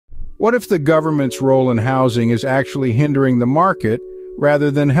What if the government's role in housing is actually hindering the market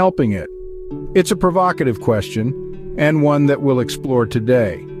rather than helping it? It's a provocative question, and one that we'll explore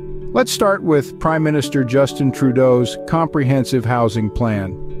today. Let's start with Prime Minister Justin Trudeau's comprehensive housing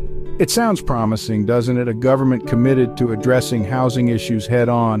plan. It sounds promising, doesn't it? A government committed to addressing housing issues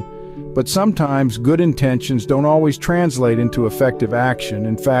head-on. But sometimes good intentions don't always translate into effective action.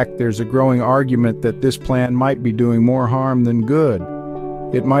 In fact, there's a growing argument that this plan might be doing more harm than good.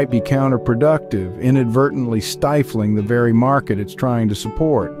 It might be counterproductive, inadvertently stifling the very market it's trying to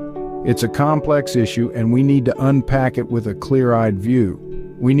support. It's a complex issue, and we need to unpack it with a clear-eyed view.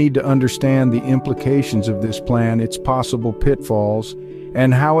 We need to understand the implications of this plan, its possible pitfalls,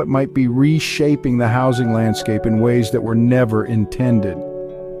 and how it might be reshaping the housing landscape in ways that were never intended.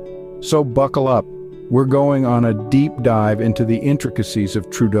 So buckle up. We're going on a deep dive into the intricacies of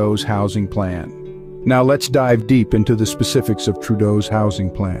Trudeau's housing plan. Now let's dive deep into the specifics of Trudeau's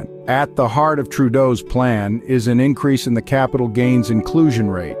housing plan. At the heart of Trudeau's plan is an increase in the capital gains inclusion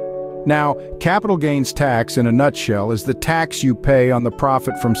rate. Now, capital gains tax, in a nutshell, is the tax you pay on the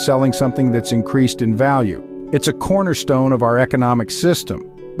profit from selling something that's increased in value. It's a cornerstone of our economic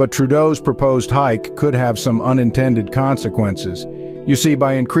system, but Trudeau's proposed hike could have some unintended consequences. You see,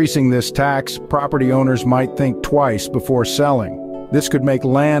 by increasing this tax, property owners might think twice before selling. This could make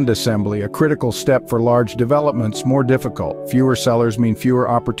land assembly, a critical step for large developments, more difficult. Fewer sellers mean fewer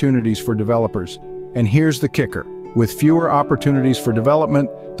opportunities for developers. And here's the kicker. With fewer opportunities for development,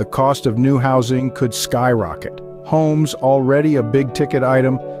 the cost of new housing could skyrocket. Homes, already a big-ticket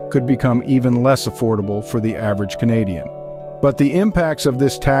item, could become even less affordable for the average Canadian. But the impacts of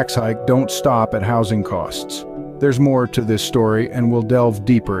this tax hike don't stop at housing costs. There's more to this story, and we'll delve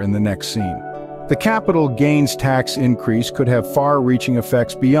deeper in the next scene. The capital gains tax increase could have far-reaching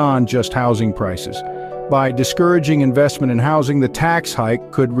effects beyond just housing prices. By discouraging investment in housing, the tax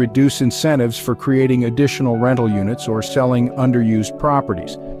hike could reduce incentives for creating additional rental units or selling underused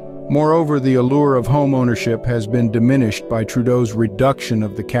properties. Moreover, the allure of home ownership has been diminished by Trudeau's reduction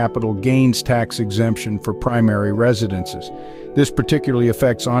of the capital gains tax exemption for primary residences. This particularly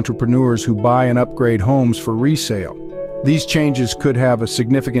affects entrepreneurs who buy and upgrade homes for resale. These changes could have a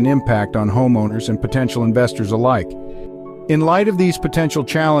significant impact on homeowners and potential investors alike. In light of these potential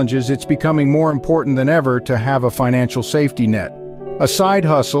challenges, it's becoming more important than ever to have a financial safety net. A side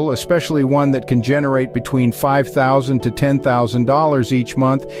hustle, especially one that can generate between $5,000 to $10,000 each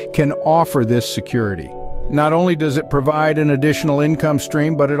month, can offer this security. Not only does it provide an additional income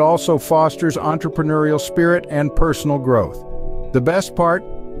stream, but it also fosters entrepreneurial spirit and personal growth. The best part?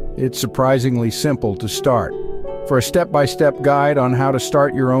 It's surprisingly simple to start. For a step-by-step guide on how to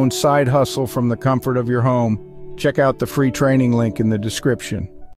start your own side hustle from the comfort of your home, check out the free training link in the description.